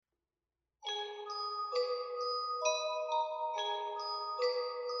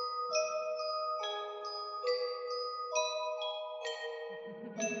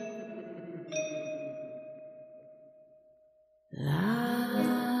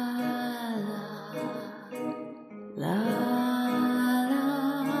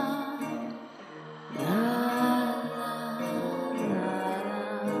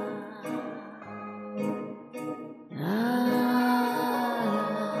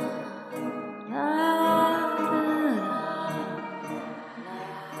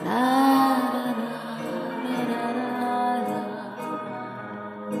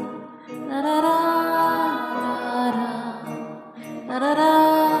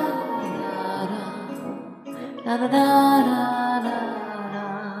Hello,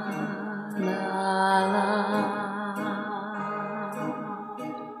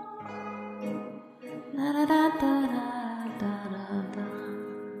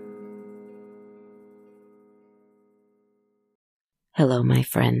 my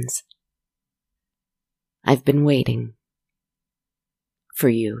friends. I've been waiting for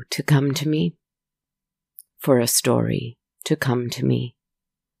you to come to me, for a story to come to me,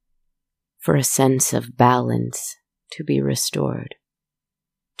 for a sense of balance to be restored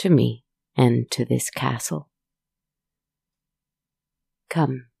to me and to this castle.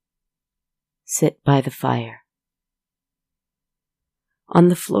 Come, sit by the fire. On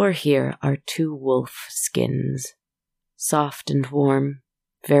the floor here are 2 wolf skins, soft and warm,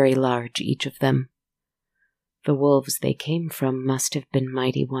 very large each of them. The wolves they came from must have been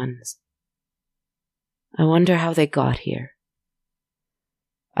mighty ones. I wonder how they got here.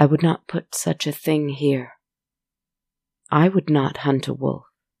 I would not put such a thing here. I would not hunt a wolf.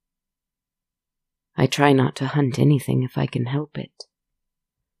 I try not to hunt anything if I can help it.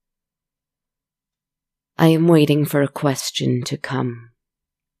 I am waiting for a question to come.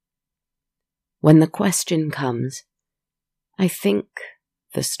 When the question comes, I think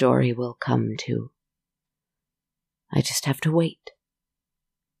the story will come too. I just have to wait.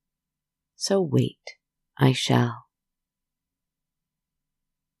 So wait, I shall.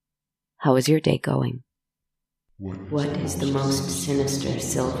 How is your day going? What is the most sinister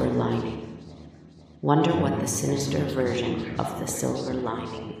silver lining? Wonder what the sinister version of the silver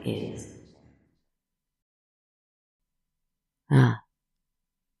lining is. Ah,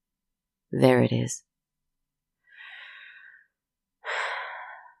 there it is.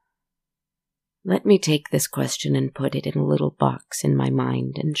 Let me take this question and put it in a little box in my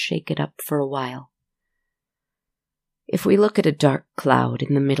mind and shake it up for a while. If we look at a dark cloud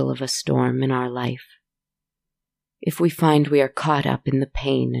in the middle of a storm in our life, if we find we are caught up in the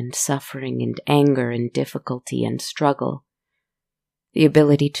pain and suffering and anger and difficulty and struggle, the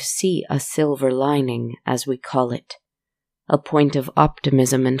ability to see a silver lining, as we call it, a point of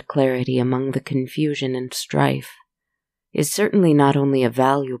optimism and clarity among the confusion and strife, is certainly not only a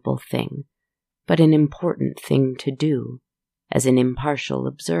valuable thing, but an important thing to do as an impartial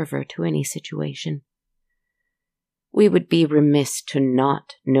observer to any situation. We would be remiss to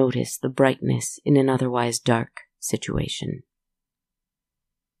not notice the brightness in an otherwise dark situation.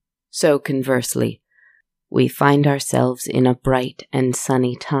 So conversely, we find ourselves in a bright and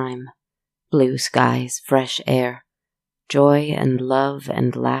sunny time, blue skies, fresh air, joy and love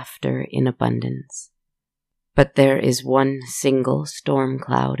and laughter in abundance. But there is one single storm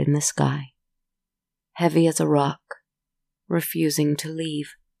cloud in the sky, heavy as a rock, refusing to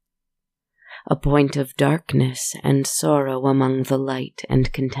leave. A point of darkness and sorrow among the light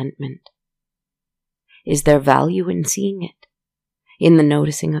and contentment. Is there value in seeing it, in the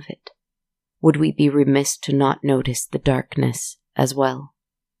noticing of it? Would we be remiss to not notice the darkness as well?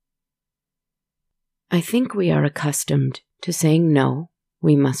 I think we are accustomed to saying no,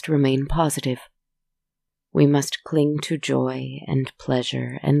 we must remain positive. We must cling to joy and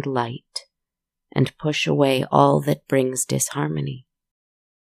pleasure and light, and push away all that brings disharmony.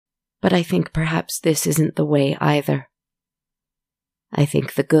 But I think perhaps this isn't the way either. I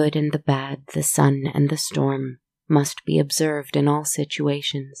think the good and the bad, the sun and the storm, must be observed in all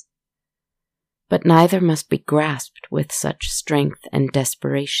situations. But neither must be grasped with such strength and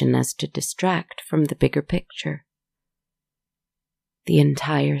desperation as to distract from the bigger picture. The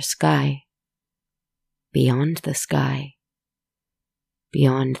entire sky, beyond the sky,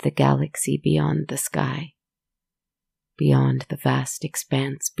 beyond the galaxy, beyond the sky, beyond the vast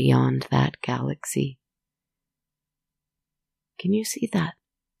expanse, beyond that galaxy. Can you see that?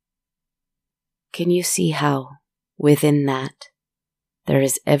 Can you see how, within that, there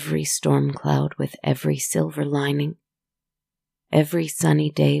is every storm cloud with every silver lining, every sunny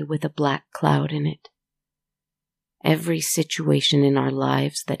day with a black cloud in it, every situation in our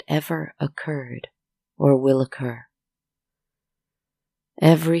lives that ever occurred or will occur?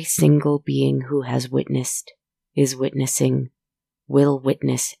 Every single being who has witnessed, is witnessing, will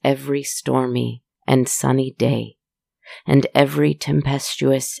witness every stormy and sunny day, and every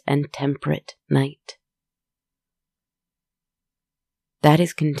tempestuous and temperate night. That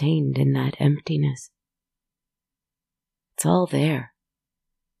is contained in that emptiness. It's all there.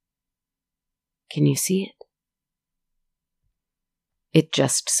 Can you see it? It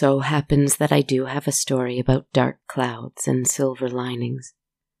just so happens that I do have a story about dark clouds and silver linings.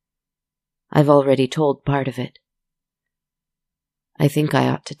 I've already told part of it. I think I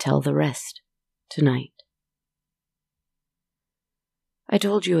ought to tell the rest tonight. I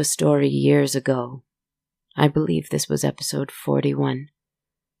told you a story years ago, I believe this was episode 41,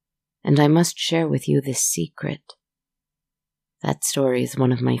 and I must share with you this secret. That story is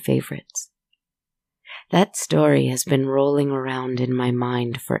one of my favorites. That story has been rolling around in my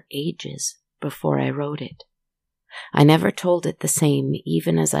mind for ages before I wrote it. I never told it the same,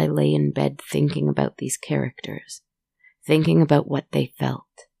 even as I lay in bed thinking about these characters, thinking about what they felt,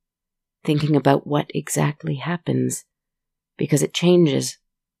 thinking about what exactly happens, because it changes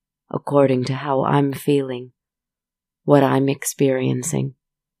according to how I'm feeling, what I'm experiencing.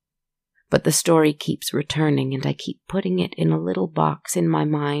 But the story keeps returning, and I keep putting it in a little box in my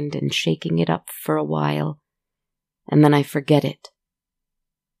mind and shaking it up for a while, and then I forget it.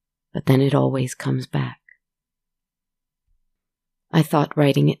 But then it always comes back. I thought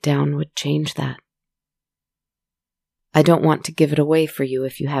writing it down would change that. I don't want to give it away for you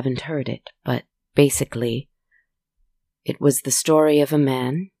if you haven't heard it, but basically, it was the story of a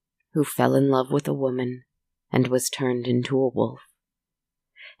man who fell in love with a woman and was turned into a wolf.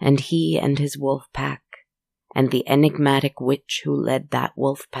 And he and his wolf pack, and the enigmatic witch who led that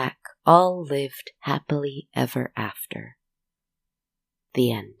wolf pack, all lived happily ever after.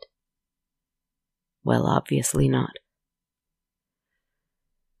 The end. Well, obviously not.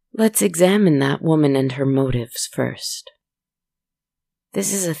 Let's examine that woman and her motives first.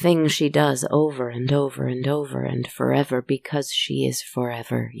 This is a thing she does over and over and over and forever because she is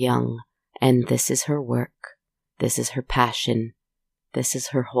forever young, and this is her work, this is her passion, this is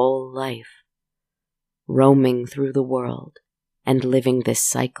her whole life, roaming through the world and living this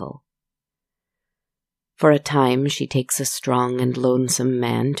cycle. For a time she takes a strong and lonesome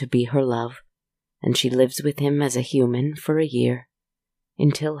man to be her love, and she lives with him as a human for a year,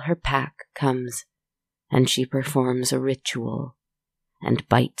 until her pack comes and she performs a ritual and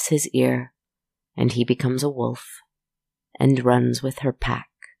bites his ear, and he becomes a wolf and runs with her pack,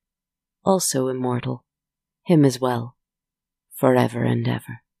 also immortal, him as well, forever and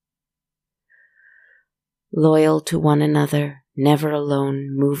ever. Loyal to one another, never alone,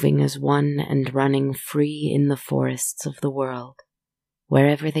 moving as one and running free in the forests of the world,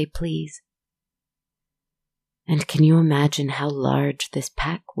 wherever they please. And can you imagine how large this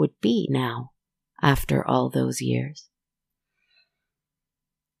pack would be now, after all those years?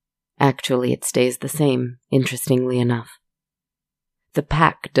 Actually, it stays the same, interestingly enough. The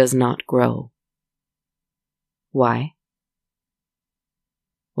pack does not grow. Why?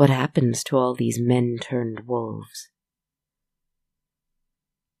 What happens to all these men turned wolves?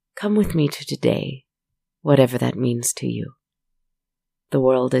 Come with me to today, whatever that means to you. The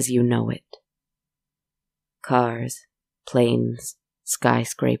world as you know it. Cars, planes,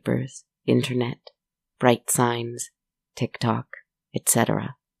 skyscrapers, internet, bright signs, TikTok,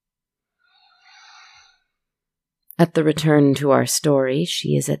 etc. At the return to our story,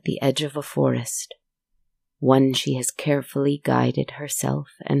 she is at the edge of a forest, one she has carefully guided herself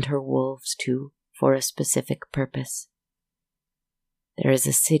and her wolves to for a specific purpose. There is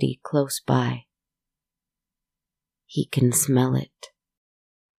a city close by. He can smell it.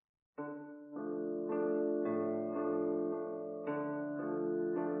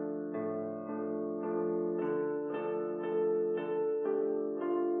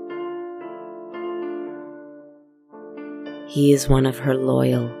 He is one of her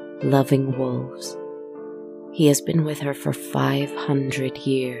loyal, loving wolves. He has been with her for 500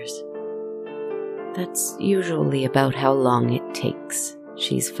 years. That's usually about how long it takes,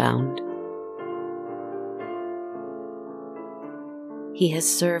 she's found. He has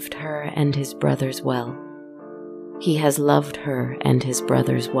served her and his brothers well. He has loved her and his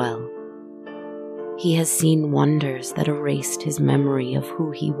brothers well. He has seen wonders that erased his memory of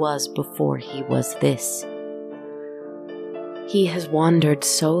who he was before he was this. He has wandered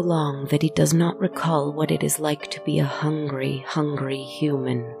so long that he does not recall what it is like to be a hungry, hungry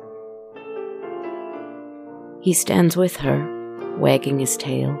human. He stands with her, wagging his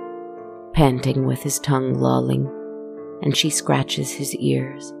tail, panting with his tongue lolling, and she scratches his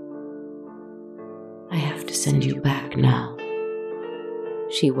ears. "I have to send you back now,"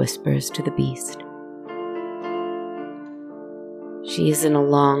 she whispers to the beast. She is in a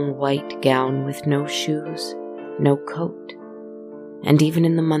long white gown with no shoes, no coat. And even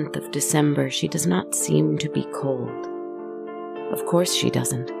in the month of December, she does not seem to be cold. Of course she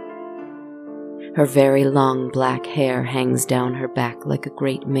doesn't. Her very long black hair hangs down her back like a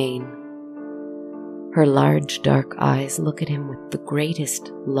great mane. Her large dark eyes look at him with the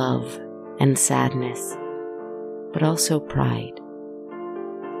greatest love and sadness, but also pride.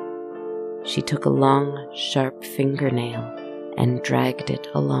 She took a long, sharp fingernail and dragged it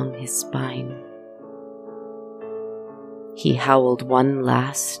along his spine. He howled one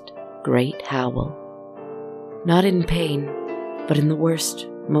last, great howl, Not in pain, but in the worst,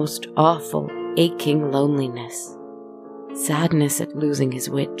 most awful, aching loneliness. Sadness at losing his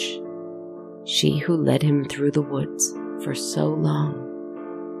witch, she who led him through the woods for so long.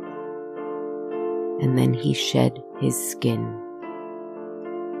 And then he shed his skin.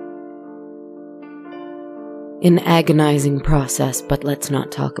 An agonizing process, but let's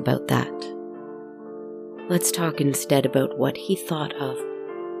not talk about that. Let's talk instead about what he thought of.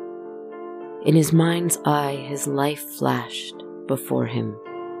 In his mind's eye, his life flashed before him.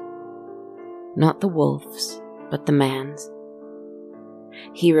 Not the wolf's, but the man's.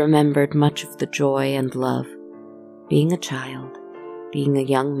 He remembered much of the joy and love, being a child, being a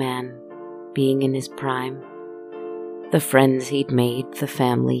young man, being in his prime, the friends he'd made, the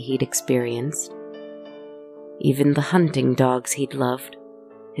family he'd experienced, even the hunting dogs he'd loved,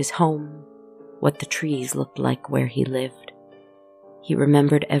 his home, what the trees looked like where he lived. He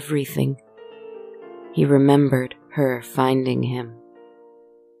remembered everything. He remembered her finding him.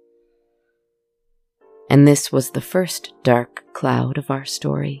 And this was the first dark cloud of our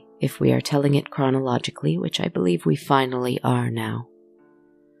story, if we are telling it chronologically, which I believe we finally are now.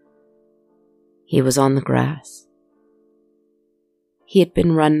 He was on the grass. He had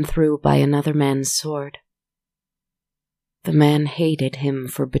been run through by another man's sword. The man hated him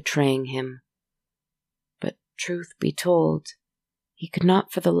for betraying him. But truth be told, he could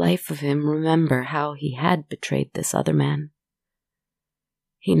not for the life of him remember how he had betrayed this other man.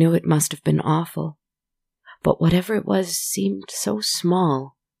 He knew it must have been awful, but whatever it was seemed so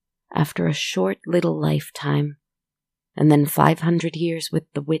small after a short little lifetime, and then 500 years with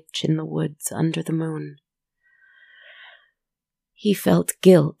the witch in the woods under the moon. He felt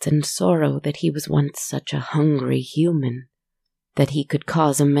guilt and sorrow that he was once such a hungry human, that he could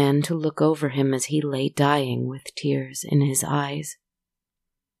cause a man to look over him as he lay dying with tears in his eyes.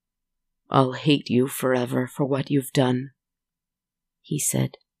 "I'll hate you forever for what you've done," he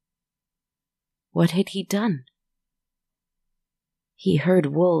said. What had he done? He heard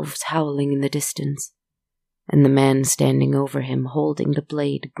wolves howling in the distance, and the man standing over him holding the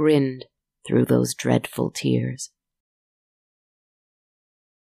blade grinned through those dreadful tears.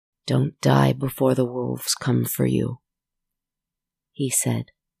 "Don't die before the wolves come for you," he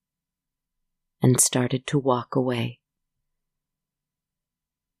said, and started to walk away.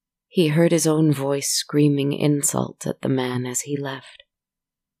 He heard his own voice screaming insult at the man as he left.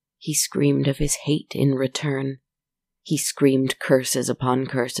 He screamed of his hate in return. He screamed curses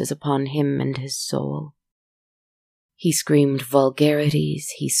upon him and his soul. He screamed vulgarities,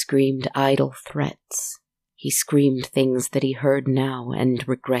 he screamed idle threats. He screamed things that he heard now and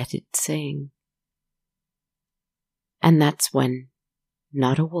regretted saying. And that's when,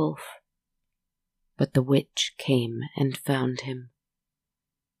 not a wolf, but the witch came and found him.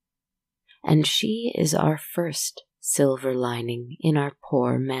 And she is our first silver lining in our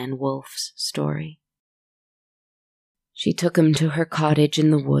poor man-wolf's story. She took him to her cottage in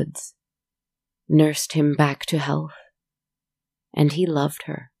the woods, nursed him back to health, and he loved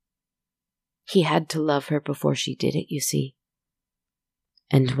her. He had to love her before she did it, you see.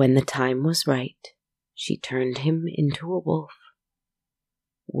 And when the time was right, she turned him into a wolf.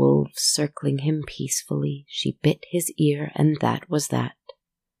 Wolves circling him peacefully, she bit his ear, and that was that.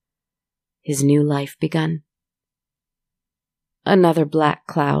 His new life begun. Another black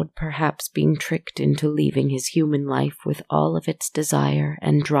cloud, perhaps being tricked into leaving his human life with all of its desire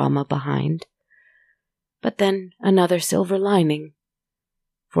and drama behind. But then another silver lining,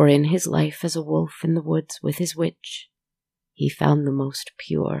 for in his life as a wolf in the woods with his witch, he found the most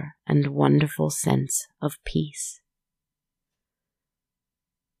pure and wonderful sense of peace.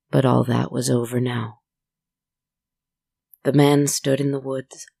 But all that was over now. The man stood in the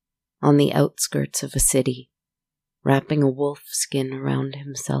woods, on the outskirts of a city, wrapping a wolf skin around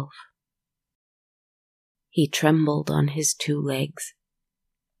himself. He trembled on his 2 legs.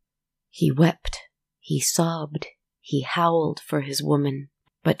 He wept, he sobbed, he howled for his woman,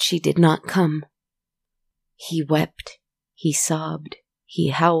 but she did not come. He wept, he sobbed, he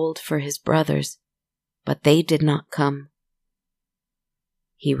howled for his brothers, but they did not come.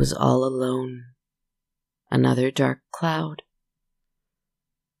 He was all alone. Another dark cloud.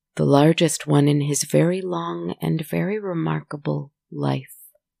 The largest one in his very long and very remarkable life.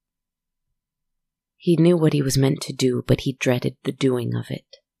 He knew what he was meant to do, but he dreaded the doing of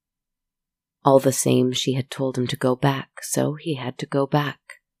it. All the same, she had told him to go back, so he had to go back.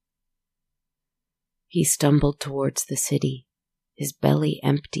 He stumbled towards the city, his belly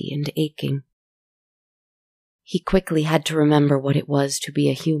empty and aching. He quickly had to remember what it was to be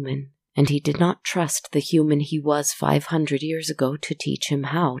a human, and he did not trust the human he was 500 years ago to teach him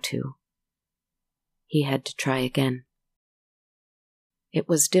how to. he had to try again. It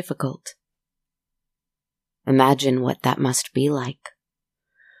was difficult. Imagine what that must be like.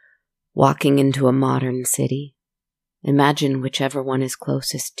 Walking into a modern city, imagine whichever one is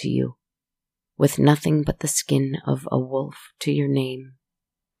closest to you, with nothing but the skin of a wolf to your name.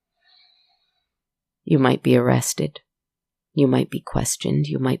 You might be arrested. You might be questioned.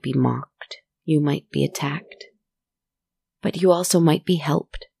 You might be mocked. You might be attacked. But you also might be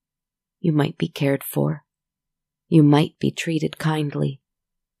helped. You might be cared for. You might be treated kindly.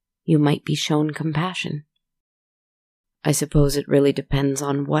 You might be shown compassion. I suppose it really depends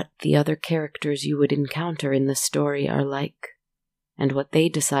on what the other characters you would encounter in the story are like, and what they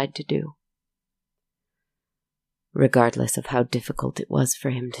decide to do. Regardless of how difficult it was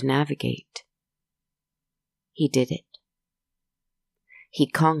for him to navigate, he did it. He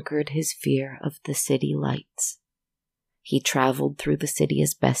conquered his fear of the city lights. He traveled through the city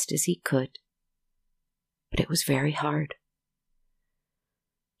as best as he could, but it was very hard.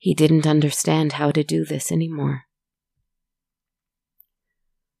 He didn't understand how to do this anymore.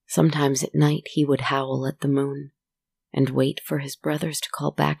 Sometimes at night he would howl at the moon and wait for his brothers to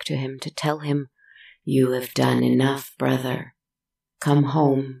call back to him to tell him, "You have done enough, brother. Come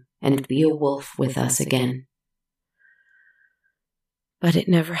home and be a wolf with us again." But it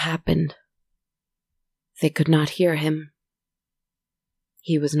never happened. They could not hear him.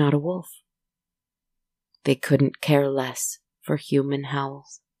 He was not a wolf. They couldn't care less for human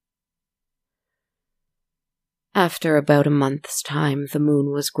howls. After about a month's time, the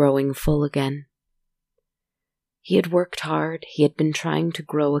moon was growing full again. He had worked hard, he had been trying to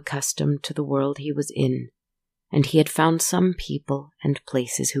grow accustomed to the world he was in, and he had found some people and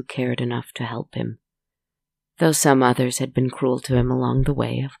places who cared enough to help him, though some others had been cruel to him along the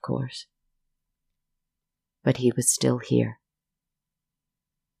way, of course. But he was still here.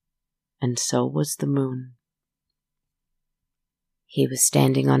 And so was the moon. He was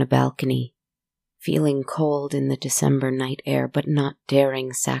standing on a balcony, feeling cold in the December night air, but not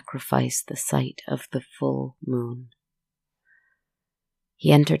daring sacrifice the sight of the full moon.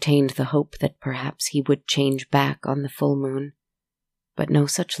 He entertained the hope that perhaps he would change back on the full moon, but no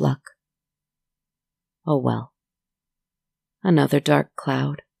such luck. Oh well, another dark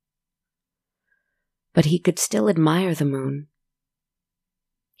cloud. But he could still admire the moon.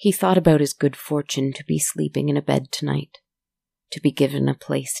 He thought about his good fortune to be sleeping in a bed tonight, to be given a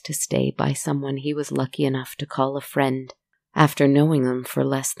place to stay by someone he was lucky enough to call a friend, after knowing them for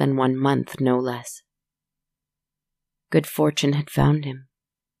less than 1 month, no less. Good fortune had found him.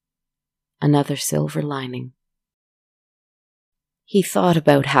 Another silver lining. He thought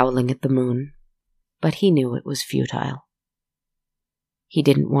about howling at the moon, but he knew it was futile. He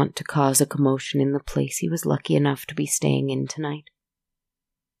didn't want to cause a commotion in the place he was lucky enough to be staying in tonight.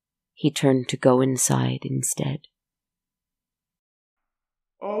 He turned to go inside instead.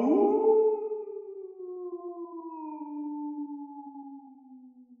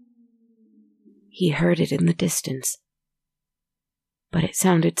 He heard it in the distance, but it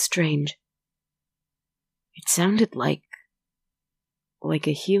sounded strange. It sounded like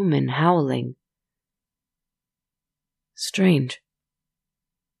a human howling. Strange.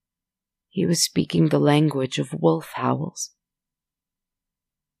 He was speaking the language of wolf howls.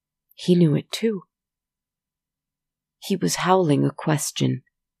 He knew it too. He was howling a question.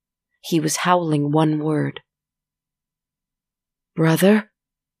 He was howling one word. Brother?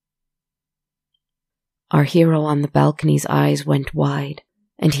 Our hero on the balcony's eyes went wide,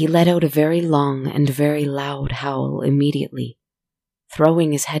 and he let out a very long and very loud howl immediately,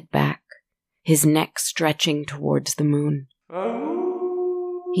 throwing his head back, his neck stretching towards the moon.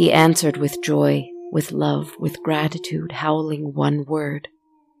 He answered with joy, with love, with gratitude, howling one word.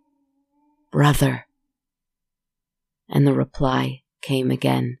 Brother. And the reply came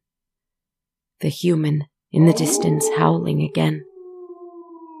again. The human in the distance howling again.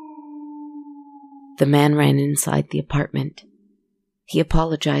 The man ran inside the apartment. He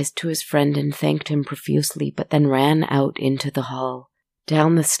apologized to his friend and thanked him profusely, but then ran out into the hall,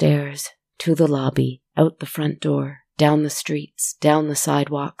 down the stairs, to the lobby, out the front door, down the streets, down the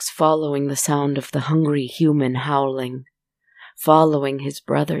sidewalks, following the sound of the hungry human howling, following his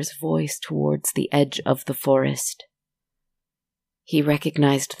brother's voice towards the edge of the forest. He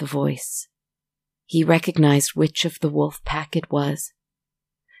recognized the voice. He recognized which of the wolf pack it was.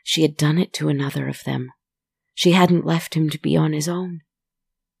 She had done it to another of them. She hadn't left him to be on his own.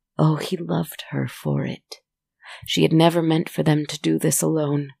 Oh, he loved her for it. She had never meant for them to do this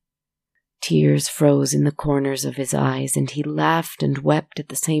alone. Tears froze in the corners of his eyes, and he laughed and wept at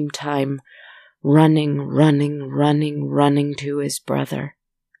the same time, running to his brother.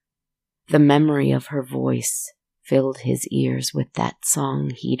 The memory of her voice filled his ears with that song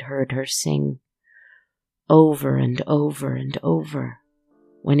he'd heard her sing over and over and over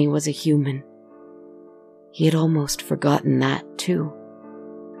when he was a human. He had almost forgotten that too.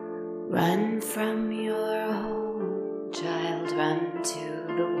 Run from your home, child, run to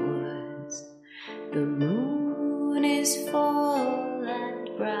the woods. The moon is full and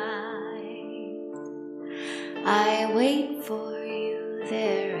bright. I wait for you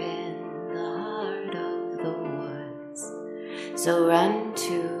there in the heart of the woods. So run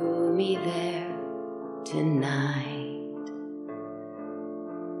to me there tonight.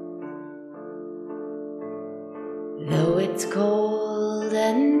 Though it's cold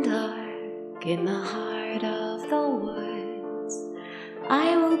and dark in the heart of the woods,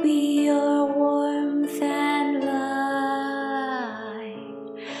 I will be your warmth and light.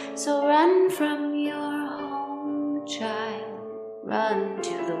 So run from your home, child, run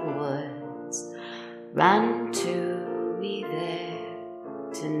to the woods, run to me there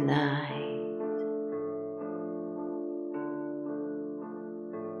tonight.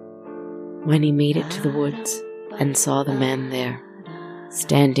 When he made it to the woods and saw the man there,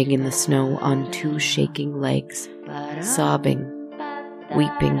 standing in the snow on two shaking legs, sobbing,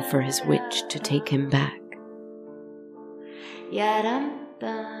 weeping for his witch to take him back,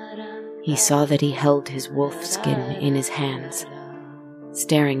 he saw that he held his wolf skin in his hands,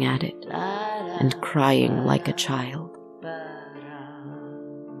 staring at it and crying like a child.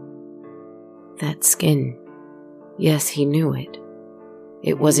 That skin, yes, he knew it.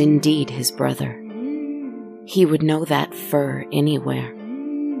 It was indeed his brother. He would know that fur anywhere.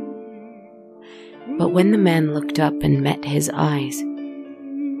 But when the man looked up and met his eyes,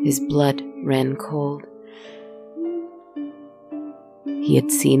 his blood ran cold. He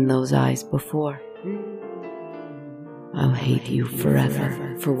had seen those eyes before. I'll hate you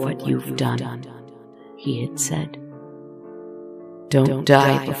forever for what you've done, he had said. Don't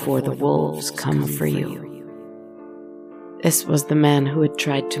die before the wolves come for you. This was the man who had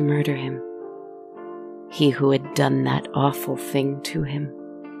tried to murder him. He who had done that awful thing to him.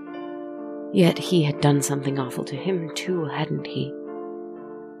 Yet he had done something awful to him too, hadn't he?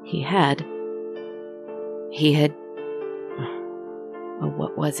 He had... Oh,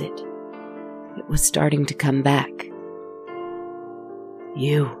 what was it? It was starting to come back.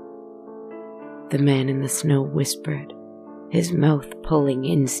 You, the man in the snow whispered, his mouth pulling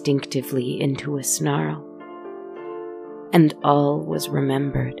instinctively into a snarl. And all was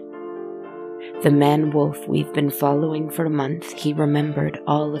remembered. The man-wolf we've been following for a month, he remembered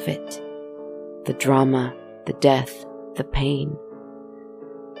all of it. The drama, the death, the pain.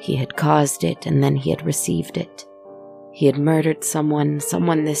 He had caused it, and then he had received it. He had murdered someone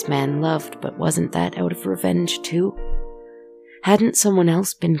this man loved, but wasn't that out of revenge too? Hadn't someone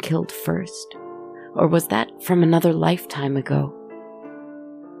else been killed first? Or was that from another lifetime ago?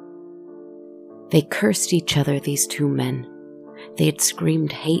 They cursed each other, these two men. They had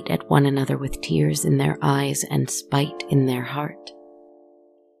screamed hate at one another with tears in their eyes and spite in their heart.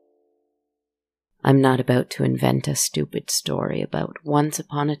 I'm not about to invent a stupid story about once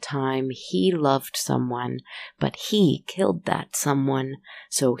upon a time he loved someone, but he killed that someone,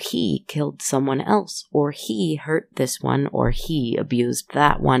 so he killed someone else, or he hurt this one, or he abused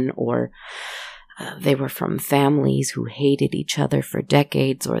that one, or they were from families who hated each other for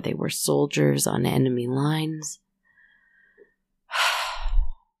decades, or they were soldiers on enemy lines.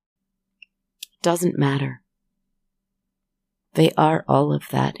 Doesn't matter. They are all of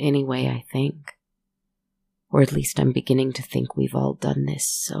that anyway, I think. Or at least I'm beginning to think we've all done this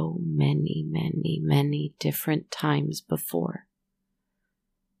so many different times before.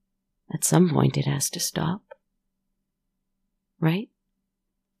 At some point it has to stop. Right?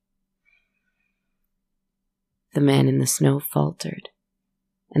 The man in the snow faltered,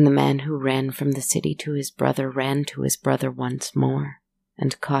 and the man who ran from the city to his brother ran to his brother once more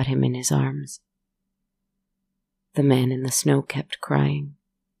and caught him in his arms. The man in the snow kept crying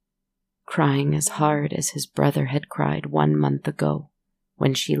as hard as his brother had cried 1 month ago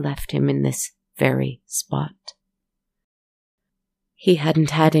when she left him in this very spot. He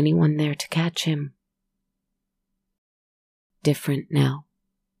hadn't had anyone there to catch him. Different now.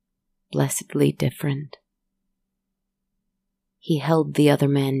 Blessedly different. He held the other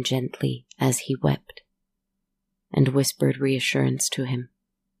man gently as he wept, and whispered reassurance to him.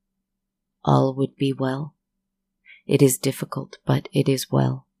 All would be well. It is difficult, but it is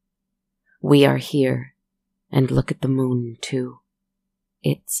well. We are here, and look at the moon, too.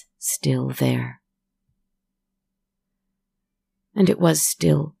 It's still there. And it was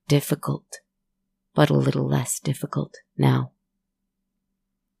still difficult, but a little less difficult now.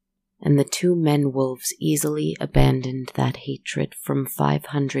 and the two men-wolves easily abandoned that hatred from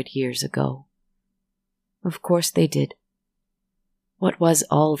 500 years ago. Of course they did. What was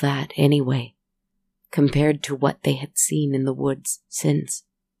all that, anyway, compared to what they had seen in the woods since?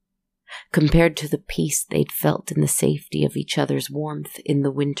 Compared to the peace they'd felt in the safety of each other's warmth in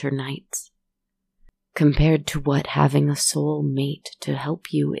the winter nights? Compared to what having a soul mate to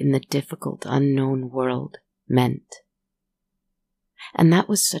help you in the difficult unknown world meant? And that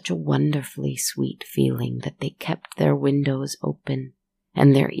was such a wonderfully sweet feeling that they kept their windows open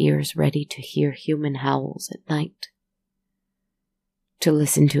and their ears ready to hear human howls at night. To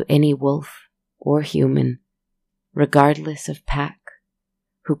listen to any wolf or human, regardless of pack,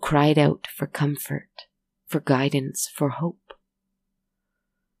 who cried out for comfort, for guidance, for hope,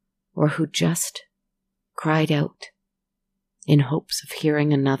 or who just cried out in hopes of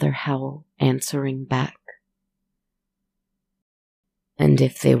hearing another howl answering back. And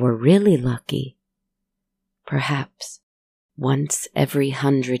if they were really lucky, perhaps once every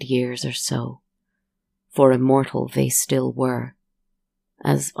 100 years or so, for immortal they still were,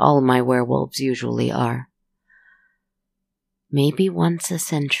 as all my werewolves usually are. Maybe once a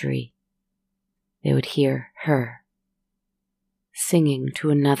century, they would hear her singing to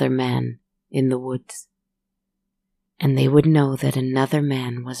another man in the woods, and they would know that another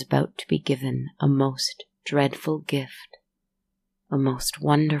man was about to be given a most dreadful gift, a most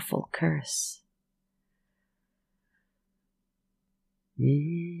wonderful curse.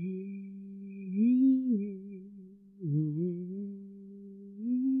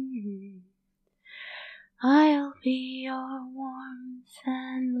 I'll be your warmth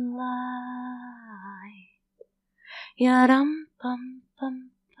and light. Ya-dum bum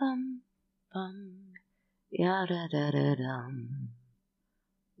bum bum bum. Ya-da-da-da-dum.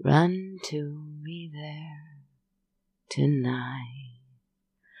 Run to me there tonight.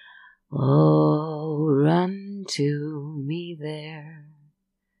 Oh, run to me there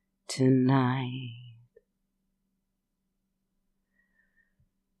tonight.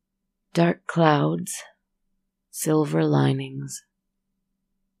 Dark clouds, silver linings.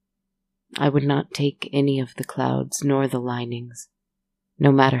 I would not take any of the clouds nor the linings,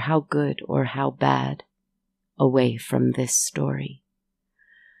 no matter how good or how bad, away from this story.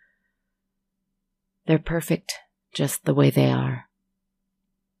 They're perfect just the way they are.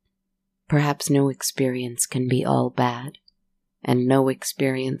 Perhaps no experience can be all bad, and no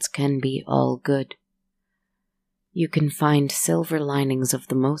experience can be all good. You can find silver linings of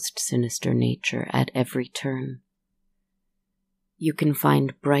the most sinister nature at every turn. You can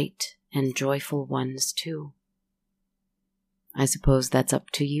find bright and joyful ones too. I suppose that's up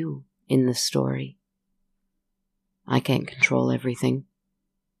to you in the story. I can't control everything,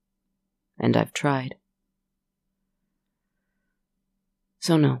 and I've tried.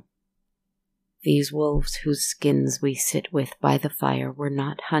 So no, these wolves whose skins we sit with by the fire were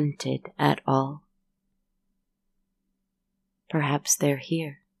not hunted at all. Perhaps they're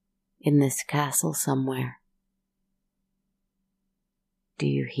here, in this castle somewhere. Do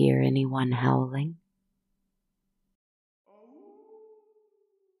you hear anyone howling?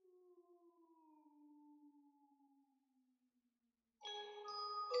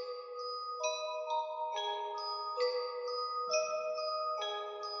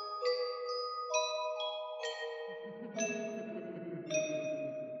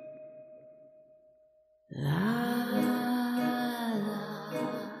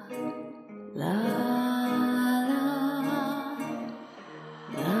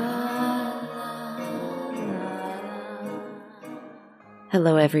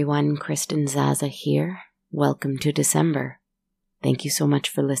 Hello everyone, Kristen Zaza here. Welcome to December. Thank you so much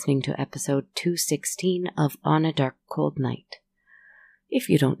for listening to episode 216 of On a Dark Cold Night. If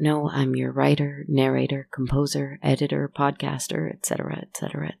you don't know, I'm your writer, narrator, composer, editor, podcaster,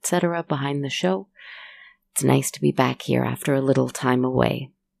 etc. behind the show. It's nice to be back here after a little time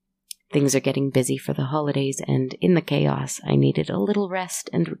away. Things are getting busy for the holidays, and in the chaos, I needed a little rest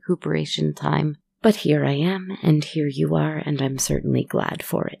and recuperation time. But here I am, and here you are, and I'm certainly glad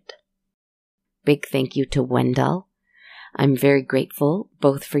for it. Big thank you to Wendell. I'm very grateful,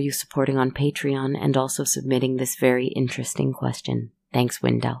 both for you supporting on Patreon and also submitting this very interesting question. Thanks,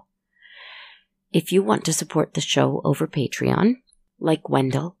 Wendell. If you want to support the show over Patreon, like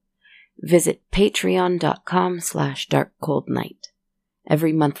Wendell, visit patreon.com/darkcoldnight.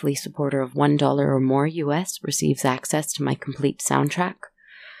 Every monthly supporter of $1 or more US receives access to my complete soundtrack,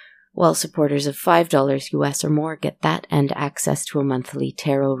 while supporters of $5 US or more get that and access to a monthly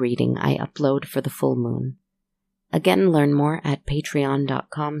tarot reading I upload for the full moon. Again, learn more at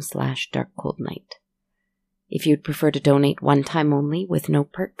patreon.com/darkcoldnight. If you'd prefer to donate one time only with no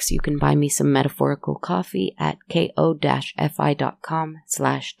perks, you can buy me some metaphorical coffee at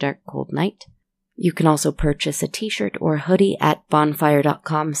ko-fi.com/darkcoldnight. You can also purchase a t-shirt or hoodie at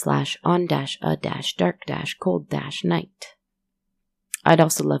bonfire.com/on-a-dark-cold-night. I'd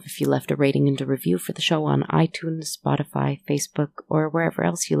also love if you left a rating and a review for the show on iTunes, Spotify, Facebook, or wherever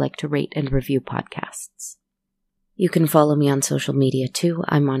else you like to rate and review podcasts. You can follow me on social media too.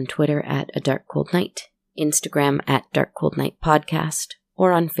 I'm on Twitter at A Dark Cold Night, Instagram at Dark Cold Night Podcast,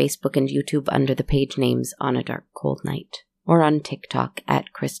 or on Facebook and YouTube under the page names On a Dark Cold Night, or on TikTok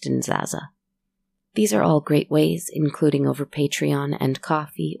at Kristen Zaza. These are all great ways, including over Patreon and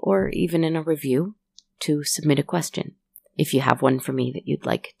Ko-fi, or even in a review, to submit a question, if you have one for me that you'd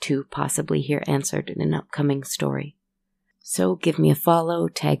like to possibly hear answered in an upcoming story. So give me a follow,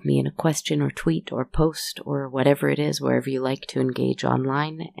 tag me in a question or tweet or post or whatever it is wherever you like to engage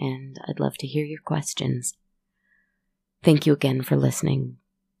online, and I'd love to hear your questions. Thank you again for listening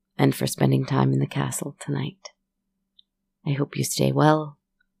and for spending time in the castle tonight. I hope you stay well,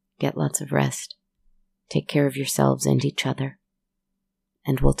 get lots of rest, take care of yourselves and each other,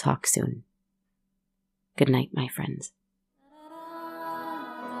 and we'll talk soon. Good night, my friends.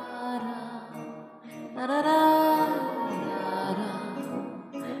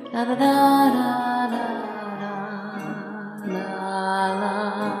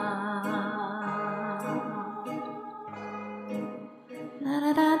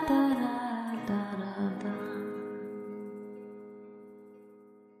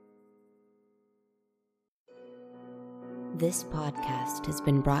 This podcast has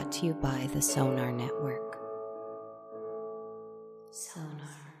been brought to you by the Sonar Network.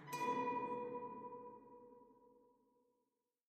 Sonar.